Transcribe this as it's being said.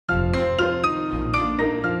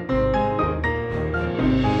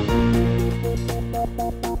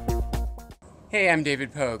Hey, I'm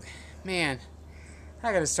David Pogue. Man,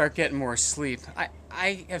 I gotta start getting more sleep.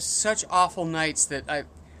 I have such awful nights that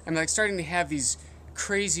I'm like starting to have these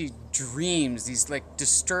crazy dreams, these like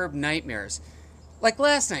disturbed nightmares. Like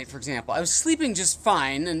last night, for example, I was sleeping just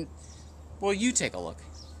fine, and well, you take a look.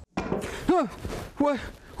 What?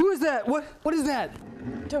 Who is that? What is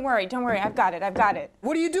that? Don't worry, I've got it.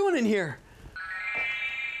 What are you doing in here?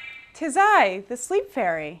 'Tis I, the sleep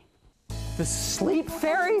fairy. The sleep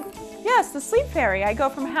fairy? Yes, the sleep fairy. I go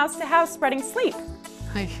from house to house spreading sleep.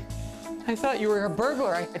 I thought you were a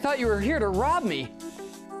burglar. I thought you were here to rob me.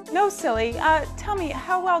 No, silly. Tell me,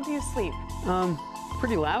 how well do you sleep?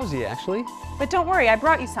 Pretty lousy, actually. But don't worry, I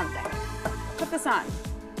brought you something. Put this on.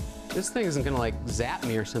 This thing isn't gonna like zap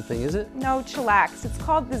me or something, is it? No, chillax. It's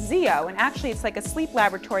called the Zeo, and actually it's like a sleep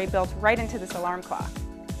laboratory built right into this alarm clock.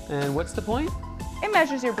 And what's the point? It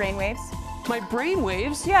measures your brainwaves. My brain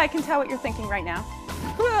waves? Yeah, I can tell what you're thinking right now.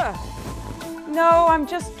 Ah! No, I'm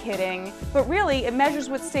just kidding. But really, it measures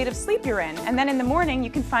what state of sleep you're in, and then in the morning you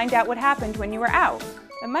can find out what happened when you were out.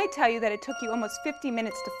 It might tell you that it took you almost 50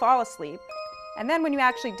 minutes to fall asleep, and then when you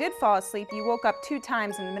actually did fall asleep, you woke up 2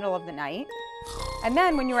 times in the middle of the night. And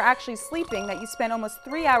then when you were actually sleeping, that you spent almost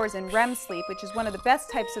 3 hours in REM sleep, which is one of the best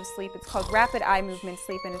types of sleep. It's called rapid eye movement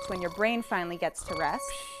sleep, and it's when your brain finally gets to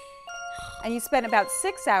rest. And you spent about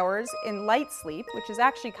 6 hours in light sleep, which is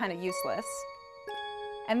actually kind of useless.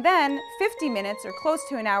 And then 50 minutes or close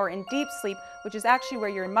to an hour in deep sleep, which is actually where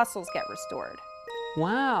your muscles get restored.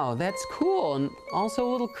 Wow, that's cool and also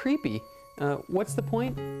a little creepy. What's the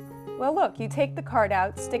point? Well, look, you take the card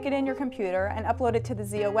out, stick it in your computer, and upload it to the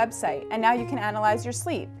Zeo website. And now you can analyze your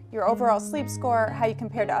sleep, your overall sleep score, how you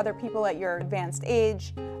compare to other people at your advanced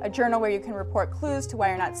age, a journal where you can report clues to why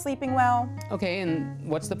you're not sleeping well. Okay, and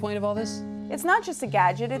what's the point of all this? It's not just a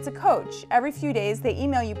gadget, it's a coach. Every few days, they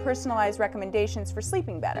email you personalized recommendations for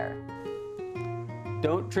sleeping better.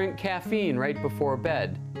 Don't drink caffeine right before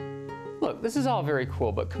bed. Look, this is all very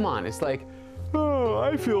cool, but come on, it's like, oh,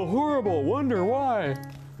 I feel horrible, wonder why?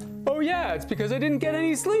 Oh yeah, it's because I didn't get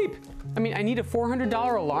any sleep. I mean, I need a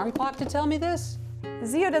 $400 alarm clock to tell me this? The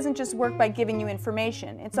Zeo doesn't just work by giving you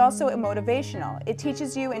information, it's also motivational. It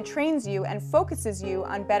teaches you and trains you and focuses you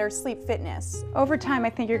on better sleep fitness. Over time, I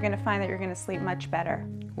think you're going to find that you're going to sleep much better.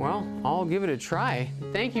 Well, I'll give it a try.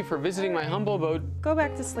 Thank you for visiting my humble abode. Go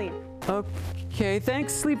back to sleep. Okay,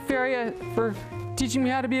 thanks, Sleep Fairy, for teaching me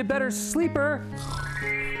how to be a better sleeper.